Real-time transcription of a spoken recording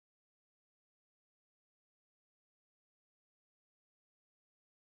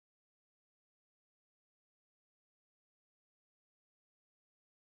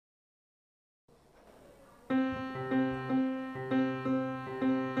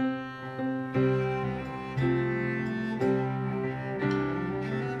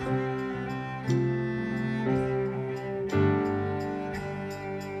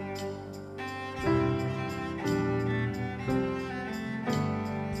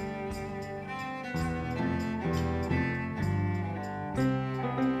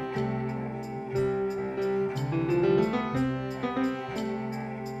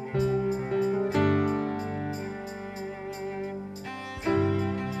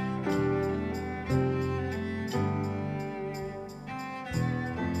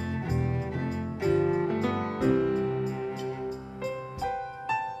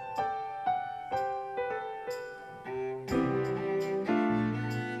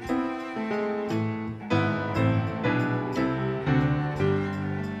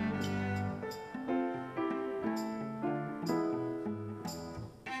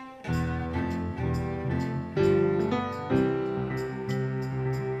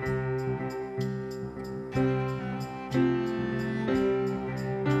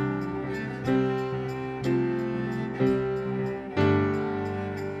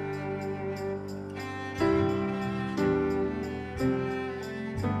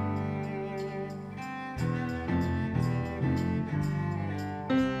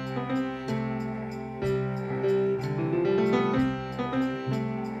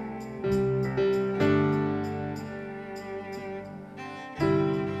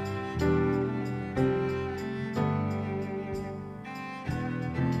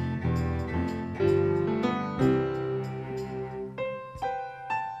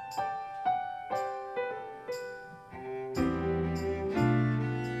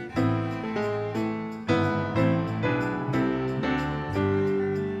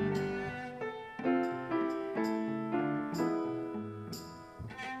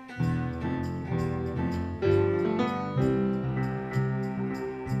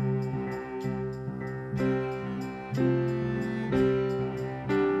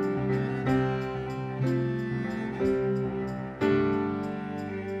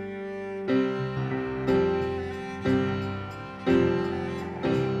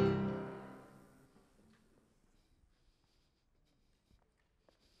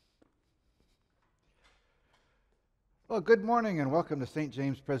Well, good morning and welcome to St.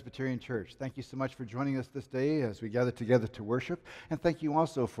 James Presbyterian Church. Thank you so much for joining us this day as we gather together to worship. And thank you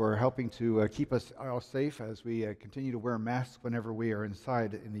also for helping to keep us all safe as we continue to wear masks whenever we are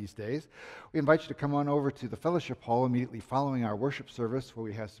inside in these days. We invite you to come on over to the fellowship hall immediately following our worship service, where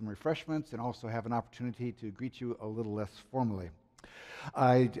we have some refreshments and also have an opportunity to greet you a little less formally.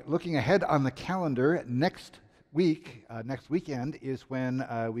 Looking ahead on the calendar, next weekend is when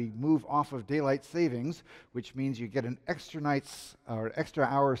we move off of daylight savings, which means you get an extra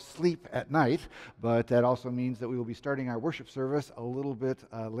hour's sleep at night, but that also means that we will be starting our worship service a little bit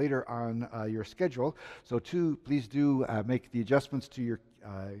later on your schedule. So please do make the adjustments to your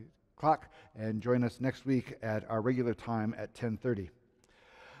clock and join us next week at our regular time at 10:30. I'd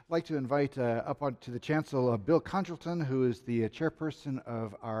like to invite up onto the chancel Bill Condrelton, who is the chairperson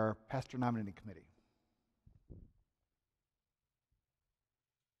of our pastor nominating committee.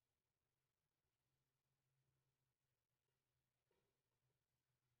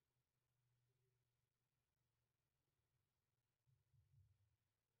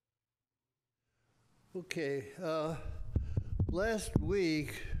 Okay, last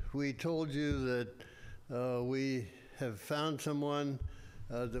week we told you that we have found someone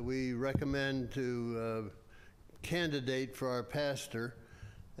that we recommend to candidate for our pastor,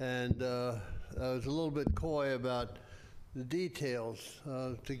 and I was a little bit coy about the details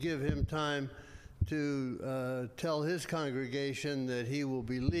to give him time to tell his congregation that he will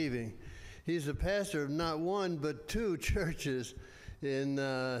be leaving. He's the pastor of not one but two churches in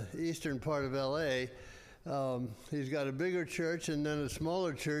eastern part of LA. He's got a bigger church and then a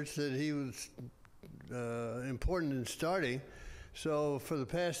smaller church that he was important in starting. So for the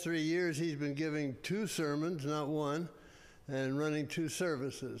past 3 years, he's been giving 2 sermons, not one, and running 2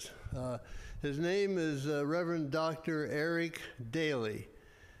 services. His name is Reverend Dr. Eric Daly,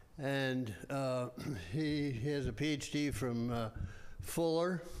 and he has a PhD from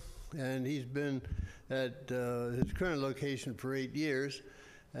Fuller, and he's been at his current location for 8 years,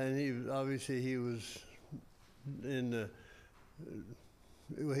 and he was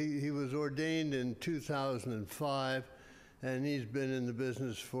he was ordained in 2005, and he's been in the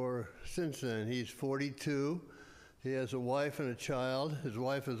business since then. He's 42. He has a wife and a child. His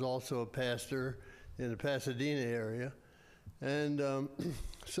wife is also a pastor in the Pasadena area, and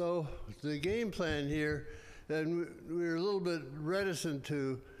so the game plan here, and we were a little bit reticent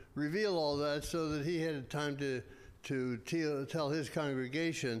to reveal all that so that he had time to tell his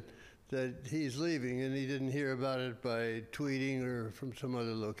congregation that he's leaving, and he didn't hear about it by tweeting or from some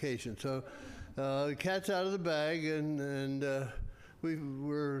other location. So the cat's out of the bag, and we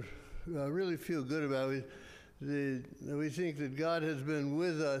really feel good about it. We think that God has been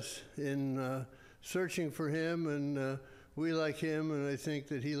with us in searching for him, and we like him, and I think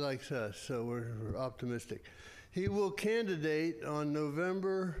that he likes us, so we're optimistic. He will candidate on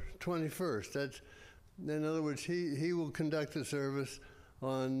November 21st. That's, in other words, he will conduct the service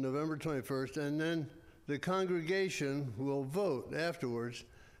on November 21st, and then the congregation will vote afterwards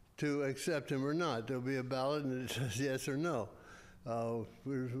to accept him or not. There'll be a ballot, and it says yes or no.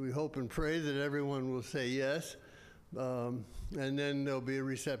 We hope and pray that everyone will say yes, and then there'll be a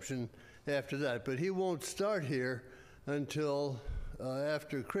reception after that. But he won't start here until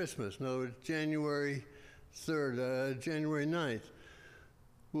after Christmas. In other words, January 9th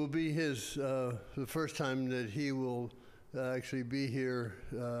will be the first time that he will actually be here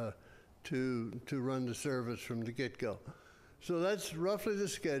to run the service from the get-go. So that's roughly the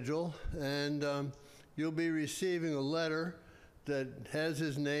schedule, and you'll be receiving a letter that has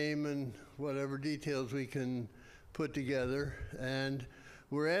his name and whatever details we can put together. And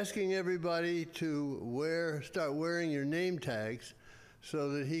we're asking everybody to start wearing your name tags so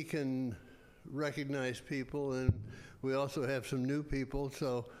that he can recognize people, and we also have some new people,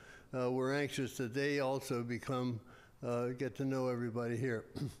 so we're anxious that they also get to know everybody here.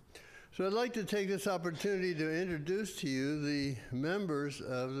 So I'd like to take this opportunity to introduce to you the members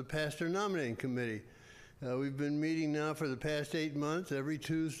of the Pastor Nominating Committee. We've been meeting now for the past 8 months, every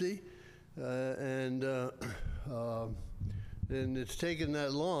Tuesday, and it's taken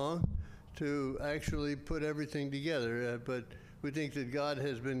that long to actually put everything together, but we think that God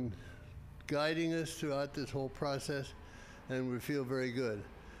has been guiding us throughout this whole process, and we feel very good.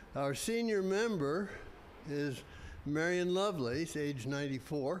 Our senior member is Marion Lovelace, age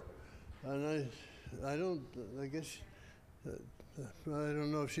 94, and I don't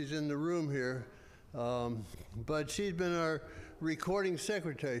know if she's in the room here, but she's been our recording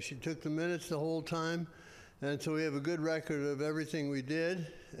secretary. She took the minutes the whole time, and so we have a good record of everything we did,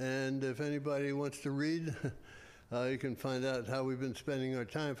 and if anybody wants to read, you can find out how we've been spending our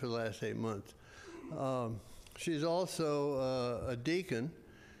time for the last 8 months. she's also a deacon,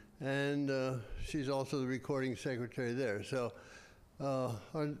 and she's also the recording secretary there. So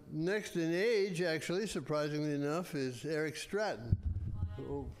our next in age, actually, surprisingly enough, is Eric Stratton.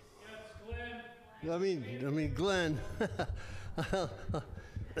 Oh. I mean, Glenn.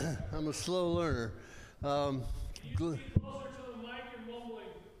 I'm a slow learner. Closer to the mic and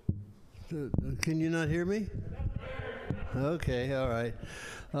mumbling. Can you not hear me? Okay, all right.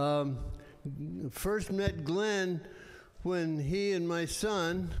 First met Glenn when he and my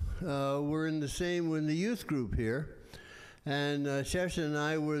son were in the youth group here, and Shasta and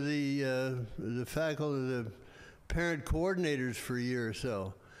I were the faculty, the parent coordinators for a year or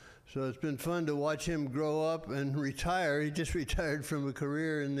so. So it's been fun to watch him grow up and retire. He just retired from a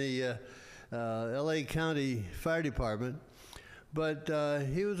career in the LA County Fire Department. But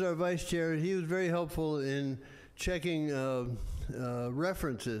he was our vice chair. He was very helpful in checking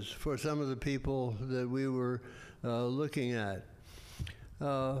references for some of the people that we were looking at.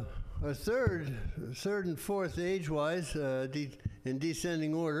 Our third and fourth age-wise, in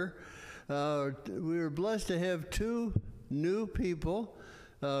descending order, we were blessed to have two new people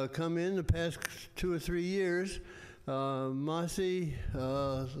come in the past 2 or 3 years. Masi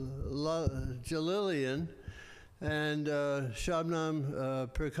Jalilian and Shabnam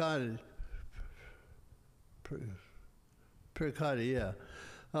Perkati, yeah.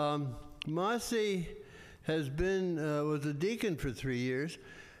 Masi was a deacon for 3 years,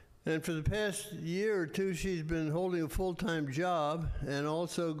 and for the past year or two, she's been holding a full-time job and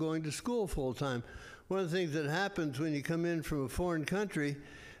also going to school full-time. One of the things that happens when you come in from a foreign country,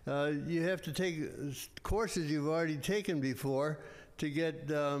 you have to take courses you've already taken before to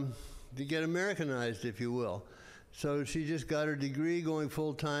get Americanized, if you will. So she just got her degree going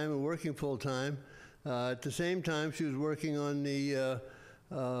full-time and working full-time. At the same time, she was working on the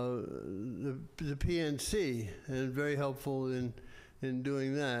PNC, and very helpful in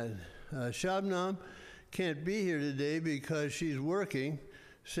doing that. Shabnam can't be here today because she's working.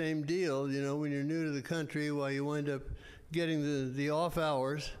 Same deal, you know, when you're new to the country, while you wind up getting the off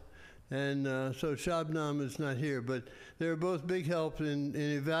hours. And so Shabnam is not here, but they're both big help in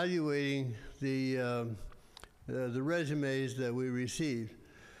evaluating the resumes that we received.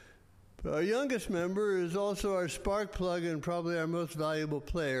 Our youngest member is also our spark plug and probably our most valuable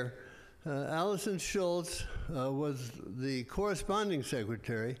player. Allison Schultz was the corresponding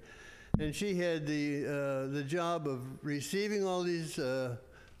secretary, and she had the job of receiving all these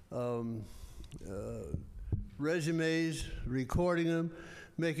resumes, recording them,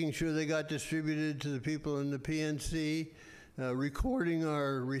 making sure they got distributed to the people in the PNC, recording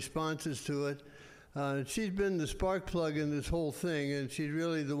our responses to it. She's been the spark plug in this whole thing, and she's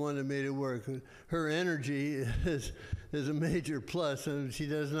really the one that made it work. Her energy is a major plus, and she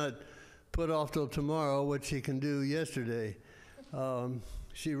does not put off till tomorrow what she can do yesterday.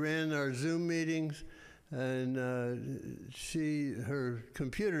 She ran our Zoom meetings, and her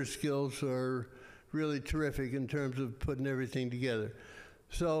computer skills are really terrific in terms of putting everything together.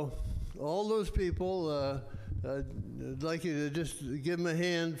 So all those people, I'd like you to just give them a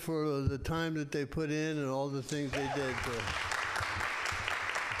hand for the time that they put in and all the things they did.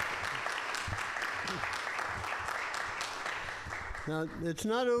 Now, it's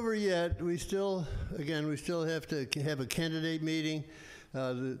not over yet. We still have to have a candidate meeting.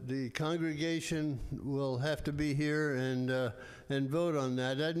 The congregation will have to be here and vote on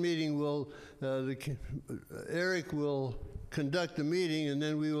that. That meeting Eric will conduct the meeting, and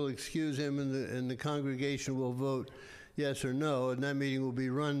then we will excuse him, and the congregation will vote yes or no, and that meeting will be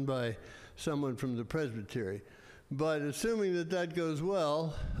run by someone from the Presbyterian. But assuming that goes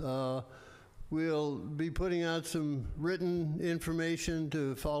well, we'll be putting out some written information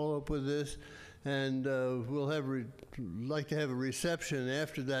to follow up with this, and we'll like to have a reception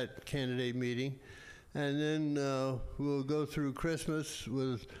after that candidate meeting, and then we'll go through Christmas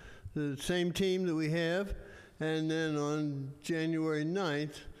with the same team that we have, and then on January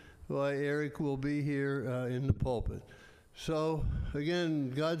 9th, Eric will be here in the pulpit. So again,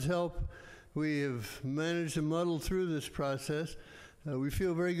 God's help, we have managed to muddle through this process. We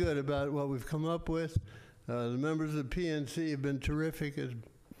feel very good about what we've come up with. The members of the PNC have been terrific. It's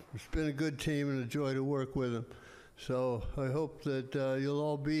been a good team and a joy to work with them. So I hope that you'll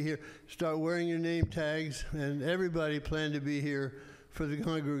all be here. Start wearing your name tags, and everybody plan to be here for the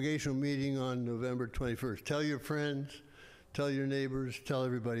congregational meeting on November 21st. Tell your friends, tell your neighbors, tell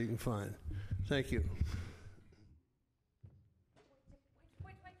everybody you can find. Thank you.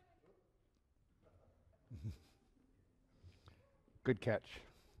 Good catch.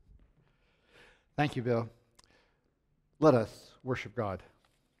 Thank you, Bill. Let us worship God.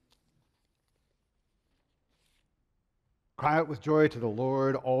 Cry out with joy to the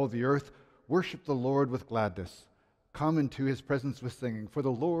Lord, all the earth. Worship the Lord with gladness. Come into his presence with singing. For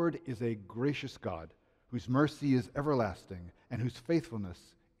the Lord is a gracious God, whose mercy is everlasting, and whose faithfulness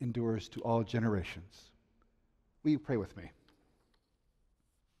endures to all generations. Will you pray with me?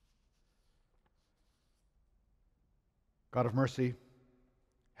 God of mercy,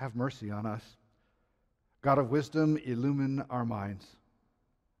 have mercy on us. God of wisdom, illumine our minds.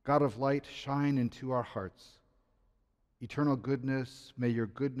 God of light, shine into our hearts. Eternal goodness, may your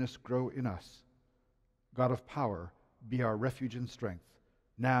goodness grow in us. God of power, be our refuge and strength,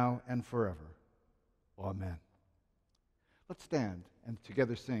 now and forever. Amen. Let's stand and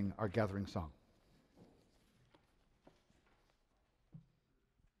together sing our gathering song.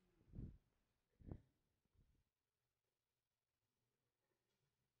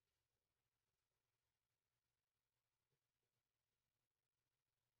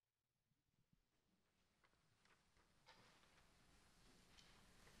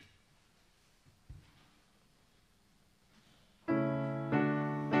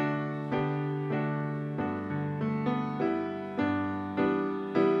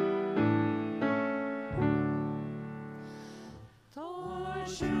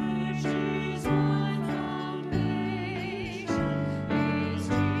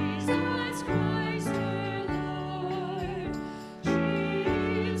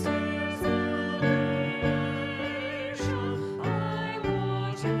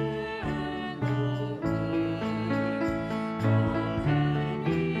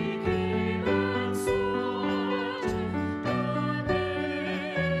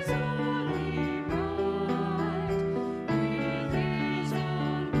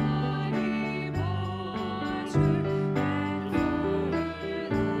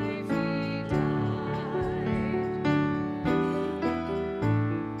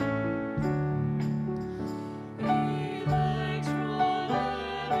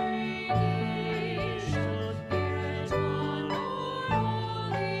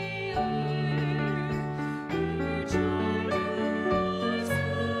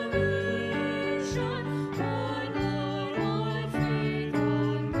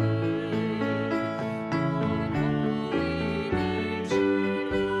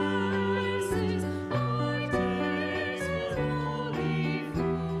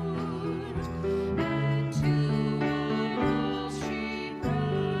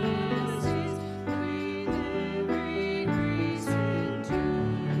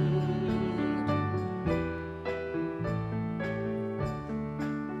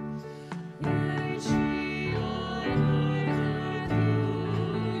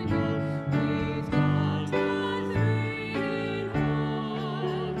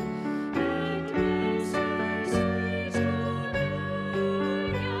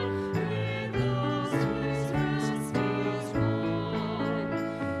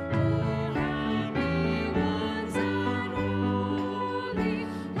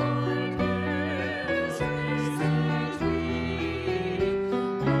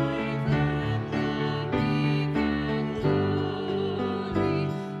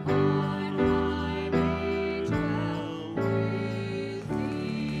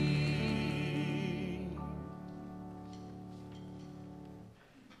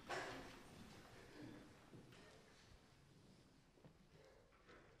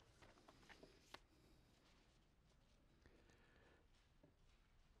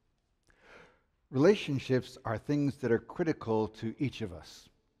 Relationships are things that are critical to each of us.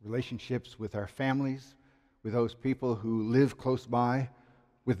 Relationships with our families, with those people who live close by,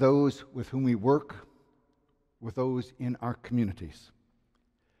 with those with whom we work, with those in our communities.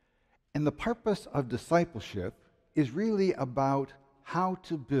 And the purpose of discipleship is really about how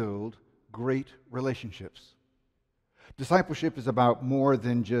to build great relationships. Discipleship is about more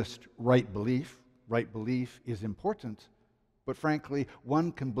than just right belief. Right belief is important, but frankly,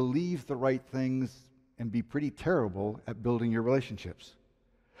 one can believe the right things and be pretty terrible at building your relationships.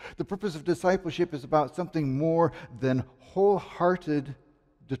 The purpose of discipleship is about something more than wholehearted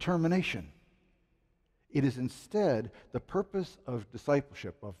determination. It is instead the purpose of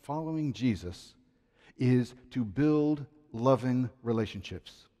discipleship, of following Jesus, is to build loving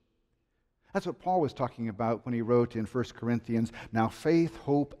relationships. That's what Paul was talking about when he wrote in 1 Corinthians, "Now faith,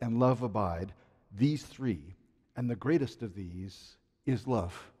 hope, and love abide, these three, and the greatest of these is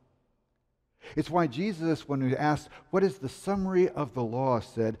love." It's why Jesus, when he asked, "What is the summary of the law?"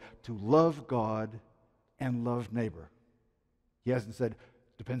 said, "To love God and love neighbor." He hasn't said,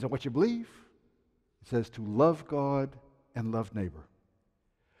 "Depends on what you believe." It says to love God and love neighbor.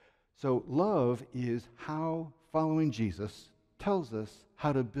 So love is how following Jesus tells us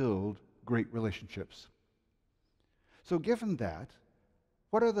how to build great relationships. So given that,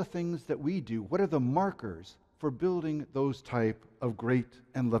 what are the things that we do? What are the markers for building those type of great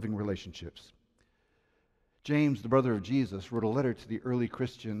and loving relationships? James, the brother of Jesus, wrote a letter to the early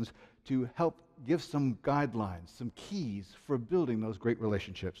Christians to help give some guidelines, some keys for building those great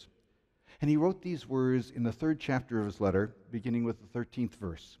relationships. And he wrote these words in the 3rd chapter of his letter, beginning with the 13th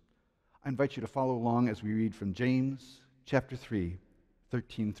verse. I invite you to follow along as we read from James chapter 3,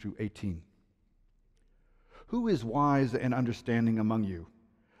 13 through 18. Who is wise and understanding among you?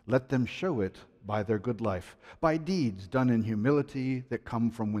 Let them show it by their good life, by deeds done in humility that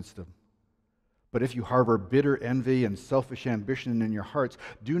come from wisdom. But if you harbor bitter envy and selfish ambition in your hearts,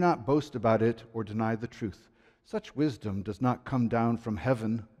 do not boast about it or deny the truth. Such wisdom does not come down from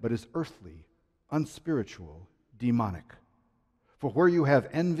heaven, but is earthly, unspiritual, demonic. For where you have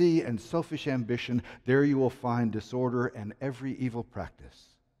envy and selfish ambition, there you will find disorder and every evil practice.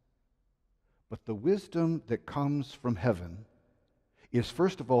 But the wisdom that comes from heaven is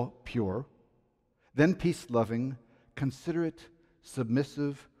first of all pure, then peace-loving, considerate,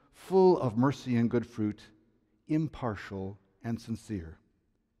 submissive, full of mercy and good fruit, impartial and sincere.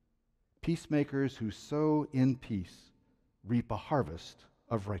 Peacemakers who sow in peace reap a harvest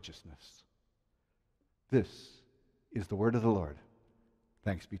of righteousness. This is the word of the Lord.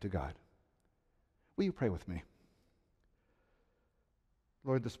 Thanks be to God. Will you pray with me?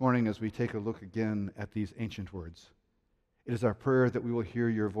 Lord, this morning as we take a look again at these ancient words, it is our prayer that we will hear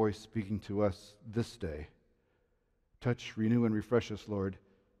your voice speaking to us this day. Touch, renew, and refresh us, Lord.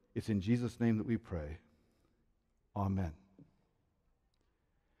 It's in Jesus' name that we pray. Amen.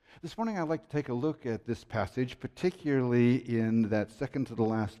 This morning I'd like to take a look at this passage, particularly in that second to the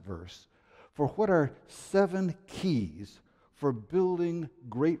last verse, for what are 7 keys for building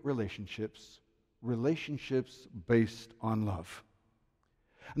great relationships, relationships based on love.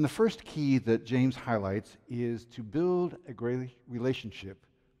 And the first key that James highlights is to build a great relationship,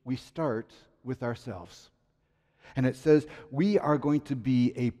 we start with ourselves. And it says, we are going to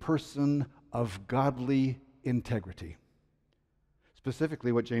be a person of godly integrity.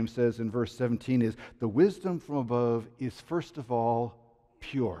 Specifically, what James says in verse 17 is, the wisdom from above is first of all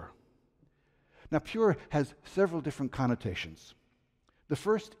pure. Now, pure has several different connotations. The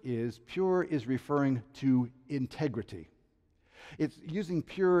first is, pure is referring to integrity. It's using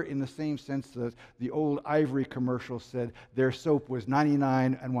pure in the same sense that the old Ivory commercial said their soap was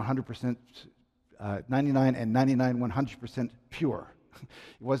 99 and 100% 100% pure. It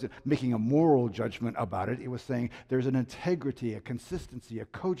wasn't making a moral judgment about it. It was saying there's an integrity, a consistency, a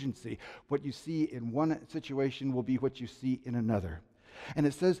cogency. What you see in one situation will be what you see in another. And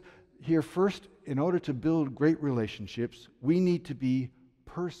it says here, first, in order to build great relationships, we need to be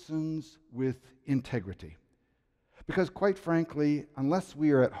persons with integrity. Because quite frankly, unless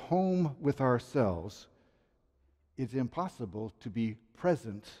we are at home with ourselves, it's impossible to be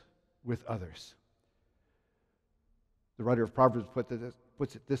present with others. The writer of Proverbs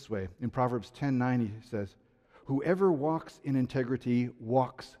puts it this way. In Proverbs 10:9, he says, whoever walks in integrity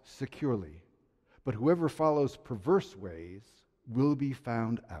walks securely, but whoever follows perverse ways will be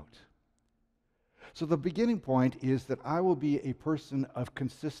found out. So the beginning point is that I will be a person of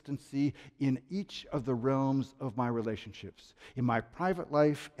consistency in each of the realms of my relationships, in my private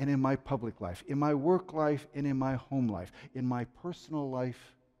life and in my public life, in my work life and in my home life, in my personal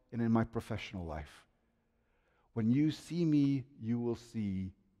life and in my professional life. When you see me, you will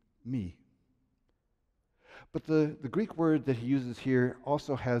see me. But the Greek word that he uses here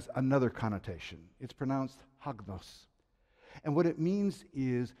also has another connotation. It's pronounced hagnos. And what it means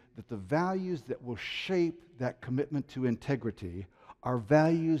is that the values that will shape that commitment to integrity are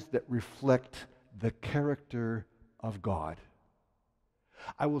values that reflect the character of God.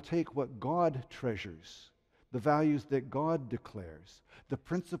 I will take what God treasures, the values that God declares, the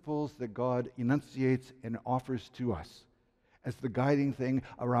principles that God enunciates and offers to us as the guiding thing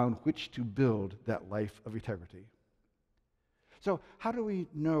around which to build that life of integrity. So how do we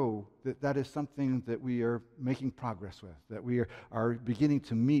know that that is something that we are making progress with, that we are beginning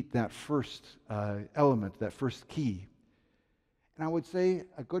to meet that first element, that first key? And I would say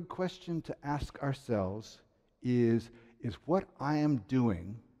a good question to ask ourselves is what I am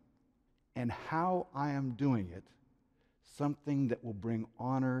doing and how I am doing it something that will bring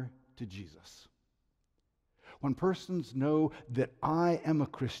honor to Jesus? When persons know that I am a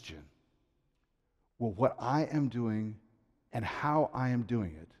Christian, will what I am doing and how I am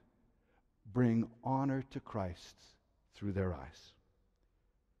doing it bring honor to Christ through their eyes?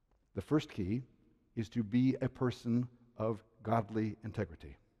 The first key is to be a person of godly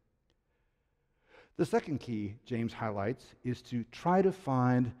integrity. The second key James highlights is to try to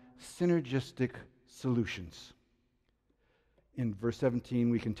find synergistic solutions. in verse 17,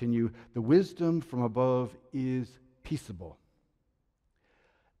 we continue, the wisdom from above is peaceable.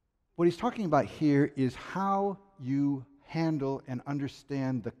 What he's talking about here is how you handle and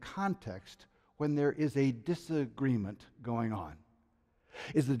understand the context when there is a disagreement going on.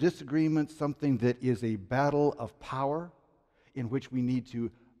 Is the disagreement something that is a battle of power in which we need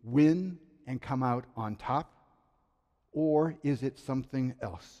to win and come out on top? Or is it something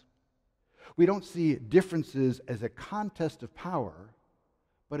else? We don't see differences as a contest of power,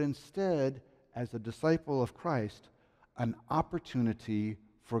 but instead, as a disciple of Christ, an opportunity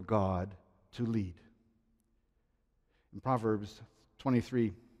for God to lead. In Proverbs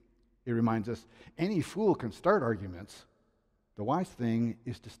 23, it reminds us, any fool can start arguments. The wise thing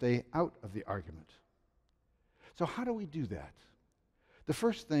is to stay out of the argument. So how do we do that? The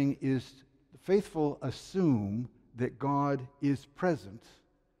first thing is the faithful assume that God is present,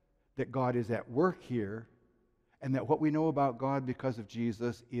 that God is at work here, and that what we know about God because of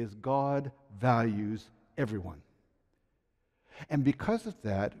Jesus is God values everyone. And because of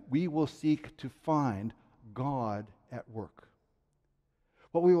that, we will seek to find God at work.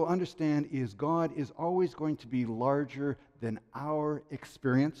 What we will understand is God is always going to be larger than our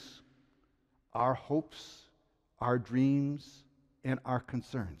experience, our hopes, our dreams, and our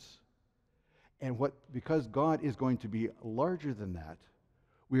concerns. And because God is going to be larger than that,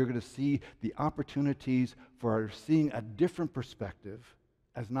 we are going to see the opportunities for seeing a different perspective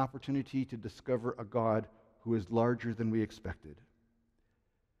as an opportunity to discover a God who is larger than we expected.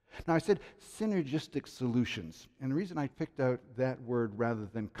 Now, I said synergistic solutions, and the reason I picked out that word rather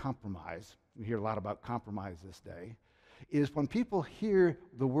than compromise, we hear a lot about compromise this day, is when people hear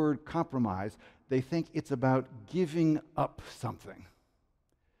the word compromise, they think it's about giving up something.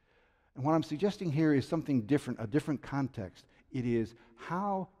 And what I'm suggesting here is something different, a different context. It is,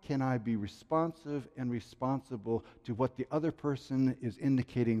 how can I be responsive and responsible to what the other person is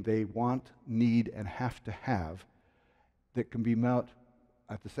indicating they want, need, and have to have that can be met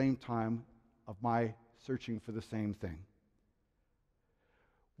at the same time of my searching for the same thing?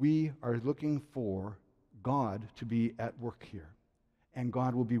 We are looking for God to be at work here, and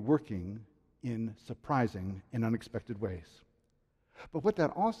God will be working in surprising and unexpected ways. But what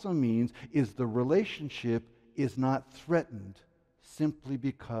that also means is the relationship is not threatened simply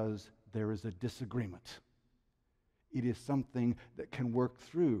because there is a disagreement. It is something that can work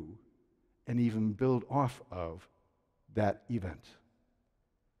through and even build off of that event.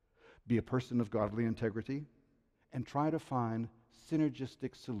 Be a person of godly integrity and try to find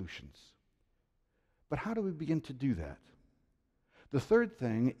synergistic solutions. But how do we begin to do that? The third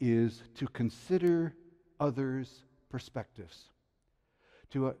thing is to consider others' perspectives,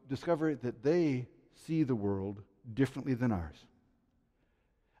 to discover that they see the world differently than ours.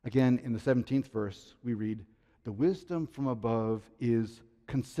 Again, in the 17th verse, we read, the wisdom from above is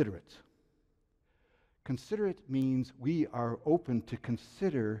considerate. Considerate means we are open to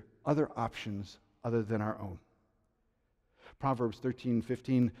consider other options other than our own. Proverbs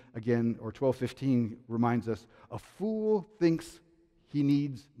 13:15 again, or 12:15 reminds us, a fool thinks he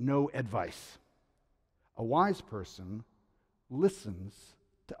needs no advice. A wise person listens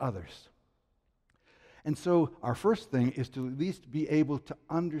to others. And so our first thing is to at least be able to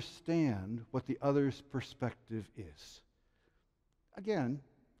understand what the other's perspective is. Again,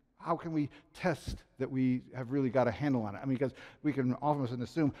 how can we test that we have really got a handle on it? I mean, because we can often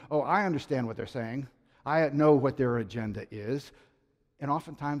assume, oh, I understand what they're saying. I know what their agenda is. And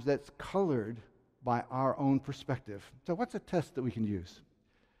oftentimes that's colored by our own perspective. So what's a test that we can use?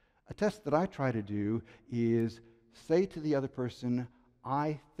 A test that I try to do is say to the other person,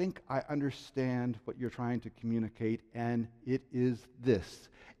 I think I understand what you're trying to communicate, and it is this.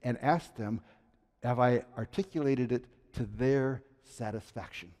 And ask them, have I articulated it to their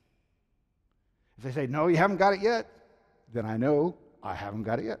satisfaction? If they say, no, you haven't got it yet, then I know I haven't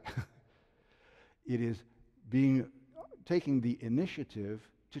got it yet. It is taking the initiative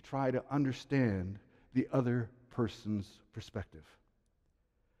to try to understand the other person's perspective.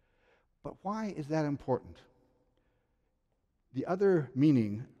 But why is that important? The other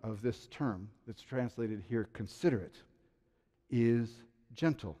meaning of this term that's translated here, considerate, is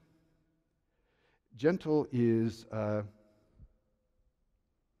gentle. Gentle is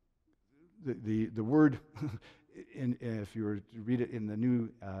the word, if you were to read it in the New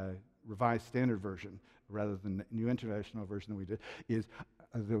Revised Standard Version, rather than the New International Version that we did, is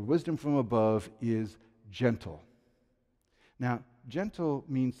the wisdom from above is gentle. Now, gentle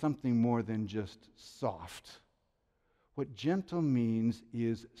means something more than just soft. What gentle means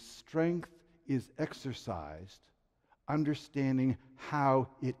is strength is exercised, understanding how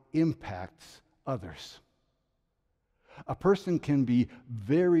it impacts others. A person can be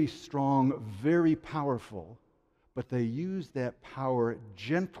very strong, very powerful, but they use that power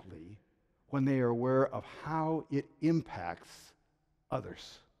gently when they are aware of how it impacts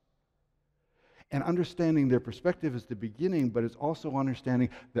others. And understanding their perspective is the beginning, but it's also understanding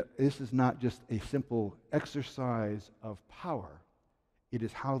that this is not just a simple exercise of power. It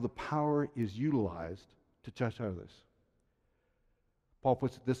is how the power is utilized to touch others. Paul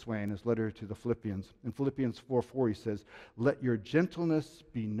puts it this way in his letter to the Philippians. In Philippians 4:4, he says, "Let your gentleness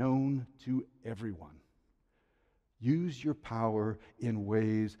be known to everyone." Use your power in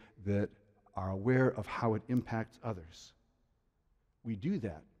ways that are aware of how it impacts others. We do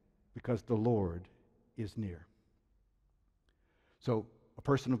that because the Lord is near. So, a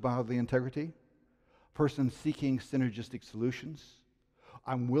person of bodily integrity, a person seeking synergistic solutions.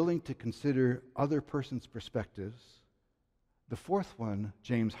 I'm willing to consider other person's perspectives. The fourth one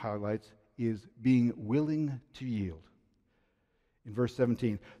James highlights is being willing to yield. In verse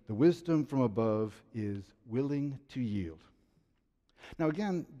 17, the wisdom from above is willing to yield. Now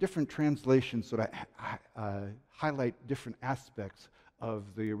again, different translations sort of highlight different aspects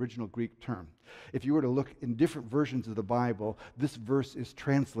of the original Greek term. If you were to look in different versions of the Bible, this verse is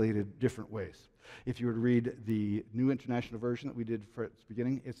translated different ways. If you were to read the New International Version that we did for its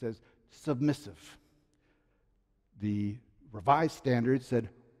beginning, it says submissive. The Revised Standard said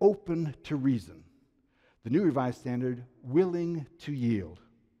open to reason. The New Revised Standard, willing to yield.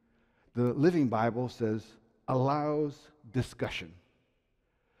 The Living Bible says allows discussion.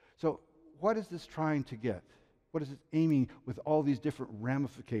 So what is this trying to get? What is it aiming with all these different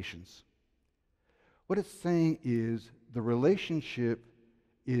ramifications? What it's saying is the relationship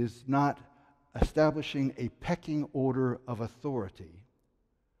is not establishing a pecking order of authority,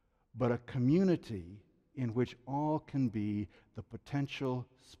 but a community in which all can be the potential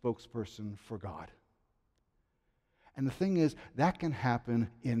spokesperson for God. And the thing is, that can happen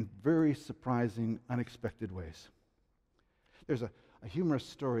in very surprising, unexpected ways. There's a humorous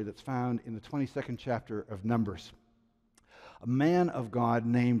story that's found in the 22nd chapter of Numbers. A man of God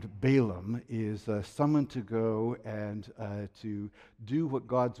named Balaam is summoned to go and to do what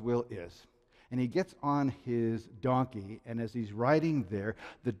God's will is. And he gets on his donkey, and as he's riding there,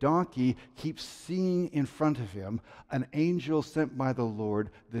 the donkey keeps seeing in front of him an angel sent by the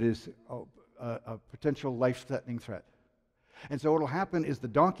Lord that is a potential life-threatening threat. And so what will happen is the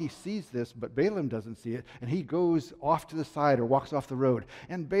donkey sees this, but Balaam doesn't see it, and he goes off to the side or walks off the road.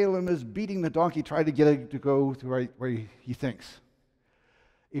 And Balaam is beating the donkey, trying to get it to go to where he thinks.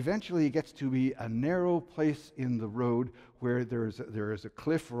 Eventually, it gets to be a narrow place in the road where there is a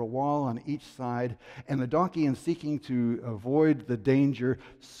cliff or a wall on each side, and the donkey, in seeking to avoid the danger,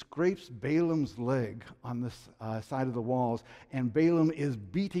 scrapes Balaam's leg on the side of the walls, and Balaam is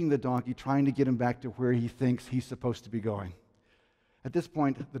beating the donkey, trying to get him back to where he thinks he's supposed to be going. At this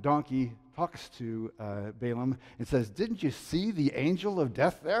point, the donkey talks to Balaam and says, "Didn't you see the angel of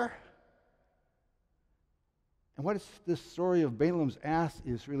death there?" And what this story of Balaam's ass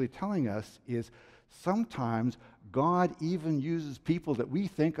is really telling us is sometimes God even uses people that we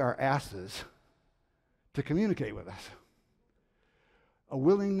think are asses to communicate with us. A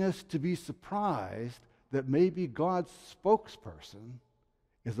willingness to be surprised that maybe God's spokesperson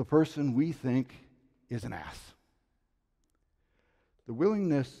is the person we think is an ass. The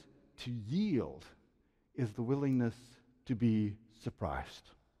willingness to yield is the willingness to be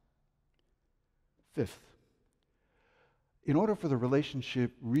surprised. Fifth, in order for the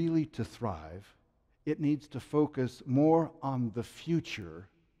relationship really to thrive, it needs to focus more on the future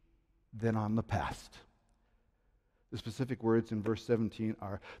than on the past. The specific words in verse 17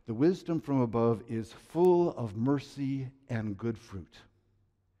 are, "The wisdom from above is full of mercy and good fruit."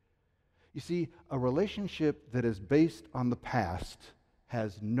 You see, a relationship that is based on the past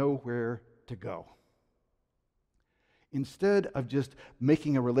has nowhere to go. Instead of just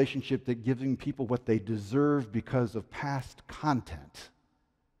making a relationship that giving people what they deserve because of past content,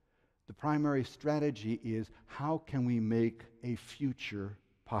 the primary strategy is how can we make a future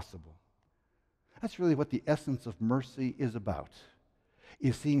possible? That's really what the essence of mercy is about,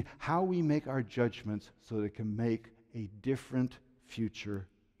 is seeing how we make our judgments so that it can make a different future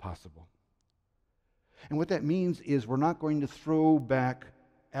possible. And what that means is we're not going to throw back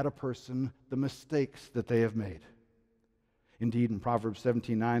at a person the mistakes that they have made. Indeed, in Proverbs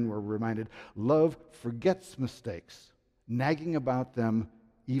 17:9, we're reminded, love forgets mistakes, nagging about them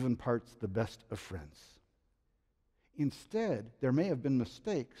even parts the best of friends. Instead, there may have been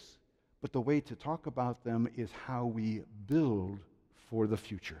mistakes, but the way to talk about them is how we build for the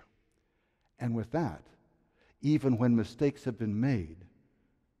future. And with that, even when mistakes have been made,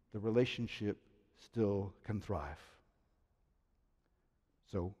 the relationship still can thrive.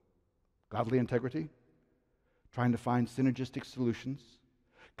 So, godly integrity, trying to find synergistic solutions,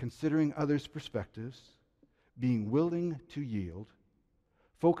 considering others' perspectives, being willing to yield,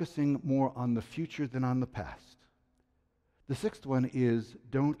 focusing more on the future than on the past. The sixth one is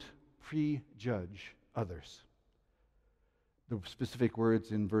don't prejudge others. The specific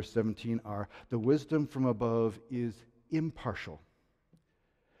words in verse 17 are, the wisdom from above is impartial.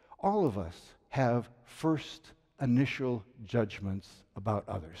 All of us have first initial judgments about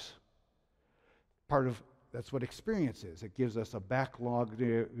others. That's what experience is. It gives us a backlog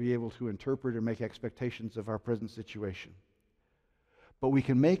to be able to interpret or make expectations of our present situation. But we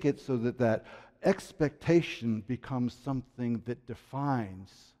can make it so that that expectation becomes something that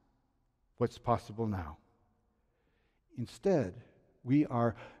defines what's possible now. Instead, we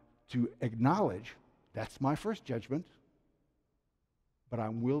are to acknowledge, that's my first judgment, but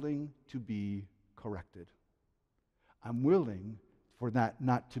I'm willing to be corrected. I'm willing for that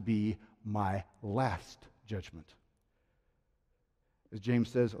not to be my last judgment. As James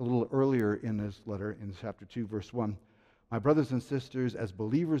says a little earlier in his letter, in chapter 2, verse 1, my brothers and sisters, as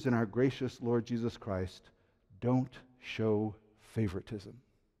believers in our gracious Lord Jesus Christ, don't show favoritism.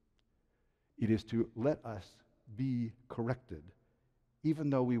 It is to let us be corrected, even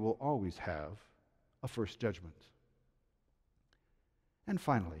though we will always have a first judgment. And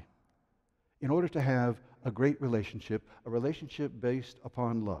finally, in order to have a great relationship, a relationship based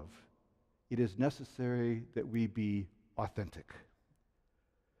upon love, it is necessary that we be authentic.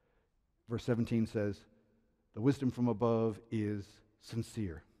 Verse 17 says, the wisdom from above is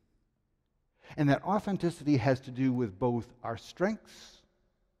sincere. And that authenticity has to do with both our strengths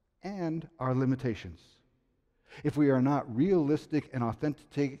and our limitations. If we are not realistic and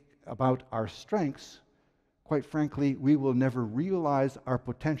authentic about our strengths, quite frankly, we will never realize our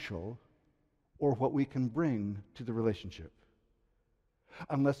potential or what we can bring to the relationship.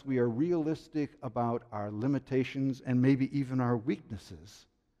 Unless we are realistic about our limitations and maybe even our weaknesses,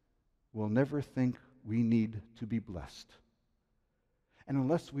 we'll never think we need to be blessed. And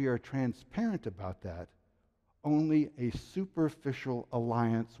unless we are transparent about that, only a superficial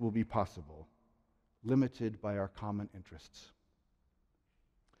alliance will be possible, limited by our common interests.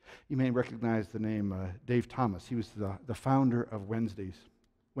 You may recognize the name Dave Thomas. He was the founder of Wendy's.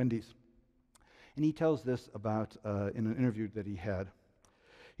 And he tells this about, in an interview that he had.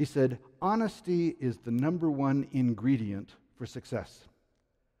 He said, honesty is the number one ingredient for success.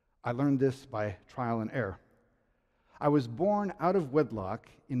 I learned this by trial and error. I was born out of wedlock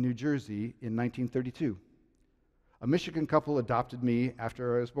in New Jersey in 1932. A Michigan couple adopted me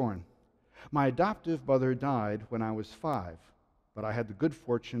after I was born. My adoptive mother died when I was 5, but I had the good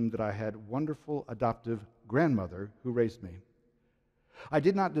fortune that I had a wonderful adoptive grandmother who raised me. I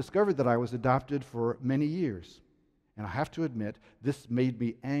did not discover that I was adopted for many years, and I have to admit, this made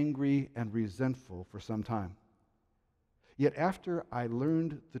me angry and resentful for some time. Yet after I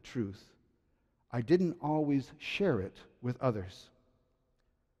learned the truth, I didn't always share it with others.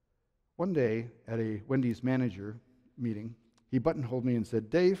 One day at a Wendy's manager meeting, he buttonholed me and said,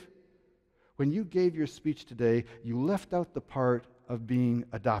 Dave, when you gave your speech today, you left out the part of being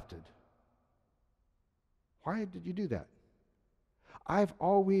adopted. Why did you do that? I've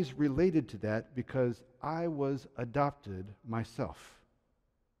always related to that because I was adopted myself.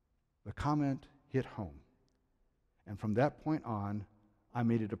 The comment hit home. And from that point on, I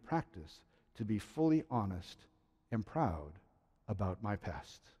made it a practice to be fully honest and proud about my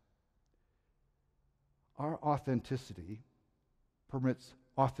past. Our authenticity permits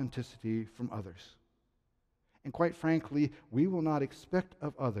authenticity from others. And quite frankly, we will not expect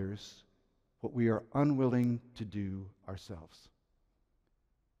of others what we are unwilling to do ourselves.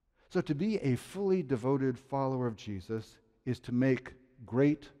 So to be a fully devoted follower of Jesus is to make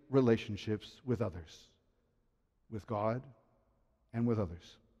great relationships with others, with God and with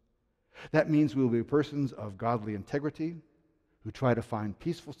others. That means we will be persons of godly integrity, who try to find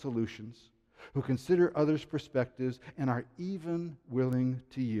peaceful solutions, who consider others' perspectives, and are even willing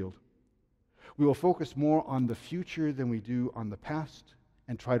to yield. We will focus more on the future than we do on the past,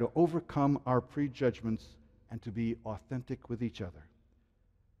 and try to overcome our prejudgments and to be authentic with each other.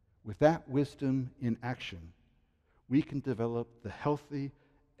 With that wisdom in action, we can develop the healthy,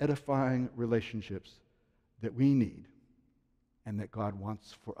 edifying relationships that we need and that God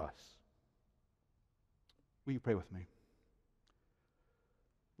wants for us. Will you pray with me?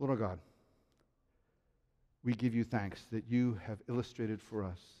 Lord our God, we give you thanks that you have illustrated for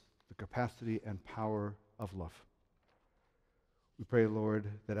us the capacity and power of love. We pray,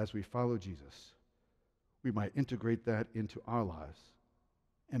 Lord, that as we follow Jesus, we might integrate that into our lives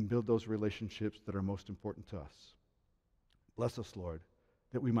and build those relationships that are most important to us. Bless us, Lord,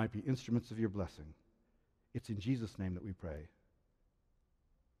 that we might be instruments of your blessing. It's in Jesus' name that we pray.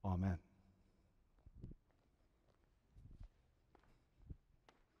 Amen.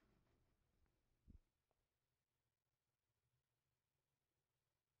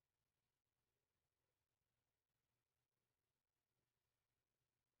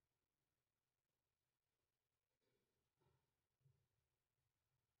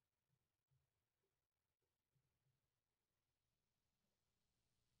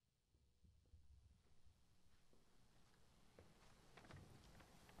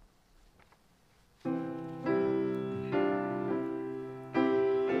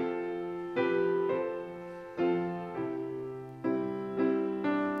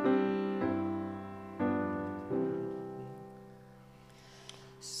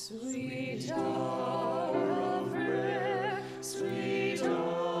 Sweet hour of prayer, sweet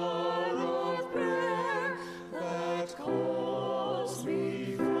hour of prayer, that calls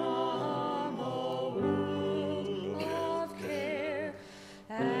me from a world of care,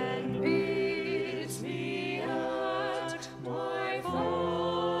 and bids me at my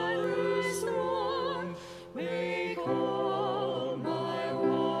Father's throne make all my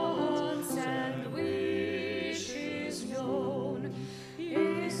wants and wishes known.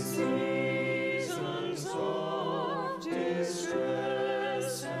 In seasons of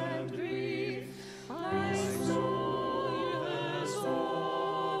distress and grief, my soul has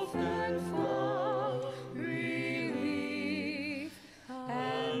often found relief,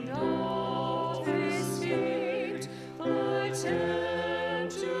 and oft escaped the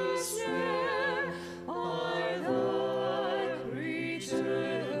tempter's snare by thy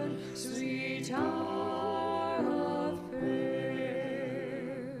return, sweet hour of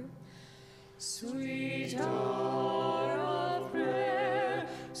prayer. Sweet hour of prayer,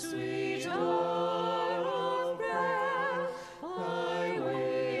 sweet hour of prayer, thy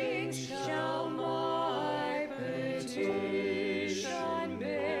wings shall my petition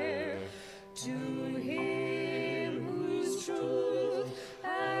bear. To him whose truth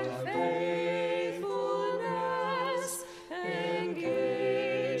and faithfulness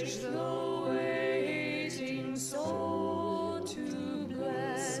engage the waiting soul to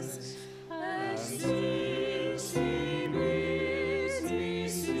bless. As since he bids me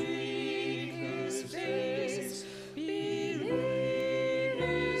seek his face, believe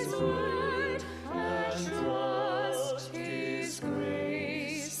his word and trust his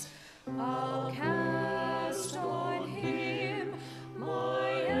grace, I'll cast on him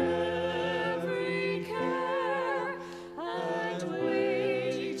my every care and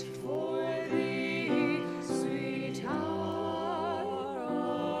wait for thee, sweet hour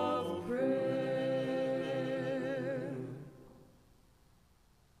of prayer.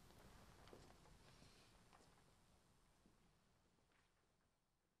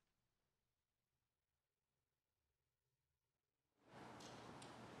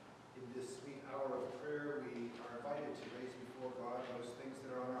 In this sweet hour of prayer, we are invited to raise before God those things that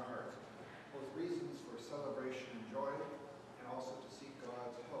are on our hearts, both reasons for celebration and joy, and also to seek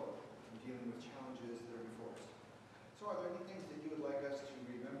God's help in dealing with challenges that are before us. So are there any things that you would like us to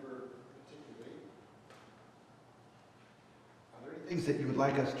remember particularly? Are there any things that you would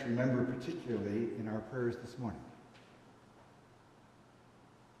like us to remember particularly in our prayers this morning?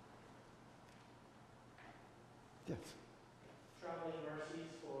 Yes. Traveling mercies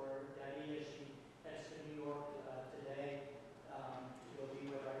for Daddy as she heads to New York today to go be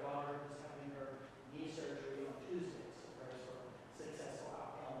with our daughter who's having her knee surgery on Tuesday. So prayers for successful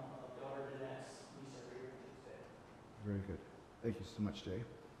outcome of daughter Danette's knee surgery on Tuesday. Very good. Thank you so much, Jay.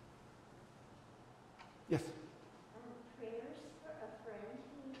 Yes. Prayers for a friend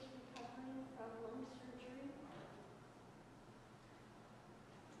who is recovering from lung surgery.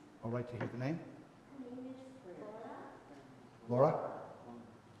 All right to hear the name? Her name is Laura. Laura?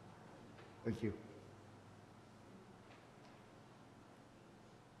 Thank you.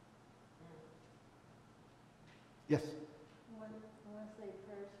 Yes. I want to say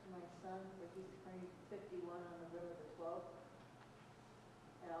prayers for my son, for he's turning 51 on November the 12th.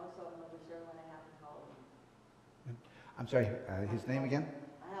 And also I'm going to share when I happy Halloween. I'm sorry, his name again?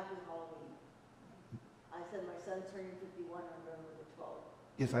 A happy Halloween. I said my son's turning 51 on November the 12th.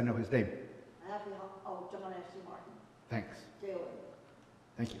 Yes, I know his name. John Ashley Martin. Thanks. J.O.A.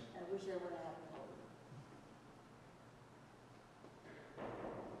 Thank you. And wish everyone a happy Halloween.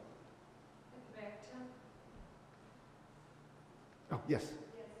 Oh, yes.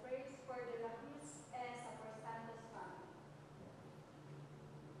 Yes, prayers for the La Cruz and Sapor Santos family.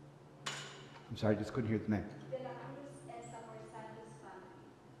 I'm sorry, I just couldn't hear the name. De La Cruz and Sapor Santos family.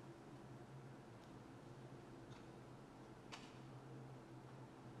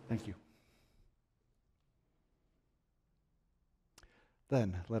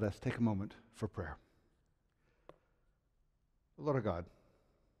 Then let us take a moment for prayer. Lord our God,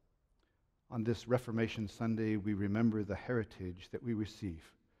 on this Reformation Sunday, we remember the heritage that we receive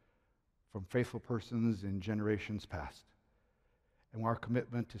from faithful persons in generations past, and our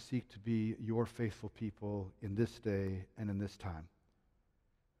commitment to seek to be your faithful people in this day and in this time.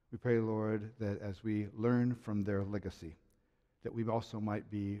 We pray, Lord, that as we learn from their legacy, that we also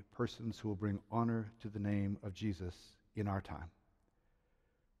might be persons who will bring honor to the name of Jesus in our time.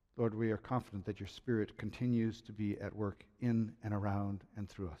 Lord, we are confident that your Spirit continues to be at work in and around and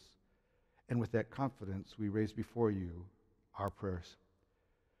through us. And with that confidence, we raise before you our prayers.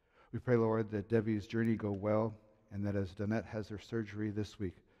 We pray, Lord, that Debbie's journey go well, and that as Danette has her surgery this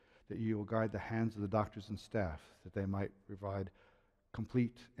week, that you will guide the hands of the doctors and staff, that they might provide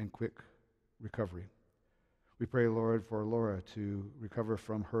complete and quick recovery. We pray, Lord, for Laura to recover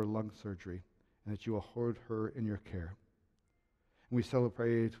from her lung surgery, and that you will hold her in your care. And we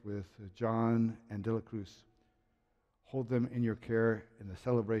celebrate with John and De La Cruz. Hold them in your care in the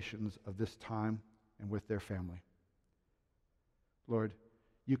celebrations of this time and with their family. Lord,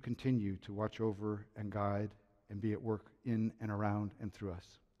 you continue to watch over and guide and be at work in and around and through us.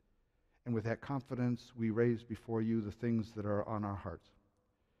 And with that confidence, we raise before you the things that are on our hearts.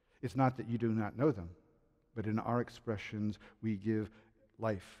 It's not that you do not know them, but in our expressions, we give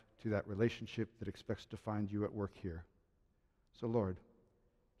life to that relationship that expects to find you at work here. So, Lord,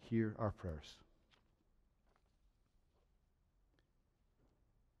 hear our prayers.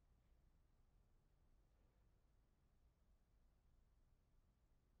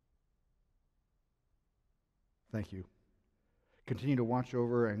 Thank you. Continue to watch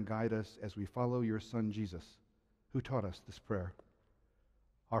over and guide us as we follow your Son, Jesus, who taught us this prayer.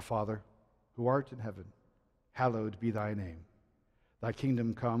 Our Father, who art in heaven, hallowed be thy name. Thy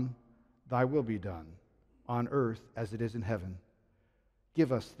kingdom come, thy will be done, on earth as it is in heaven.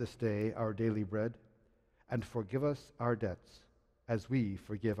 Give us this day our daily bread, and forgive us our debts, as we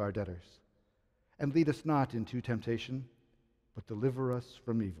forgive our debtors. And lead us not into temptation, but deliver us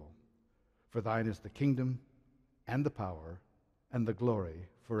from evil. For thine is the kingdom, and the power, and the glory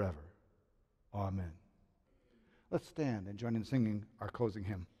forever. Amen. Let's stand and join in singing our closing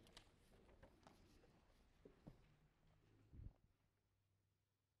hymn.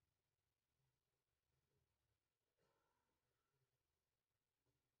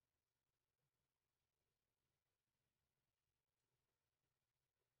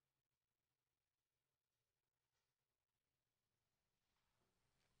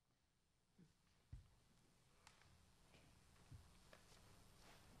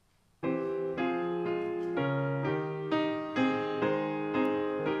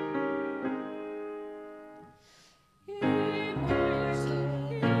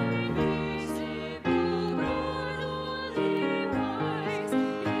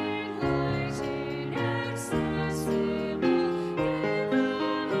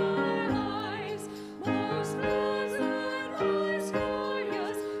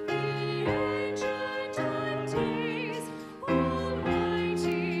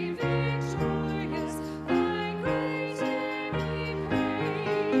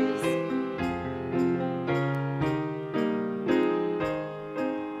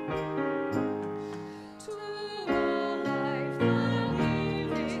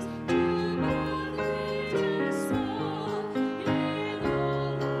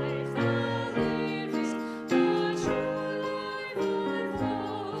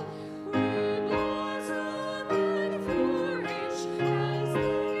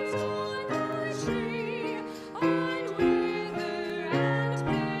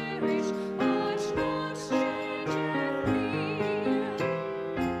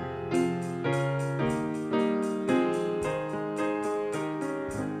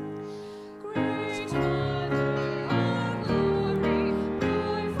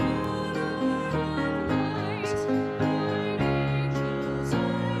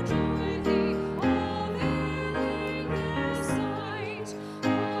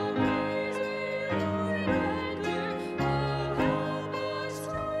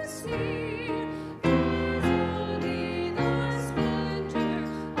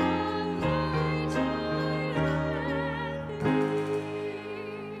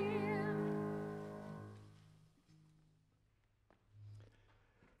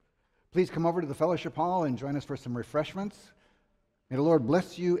 Please come over to the fellowship hall and join us for some refreshments. May the Lord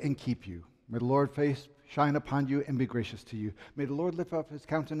bless you and keep you. May the Lord face shine upon you and be gracious to you. May the Lord lift up his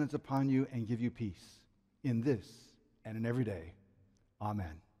countenance upon you and give you peace in this and in every day.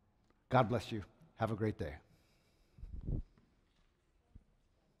 Amen. God bless you. Have a great day.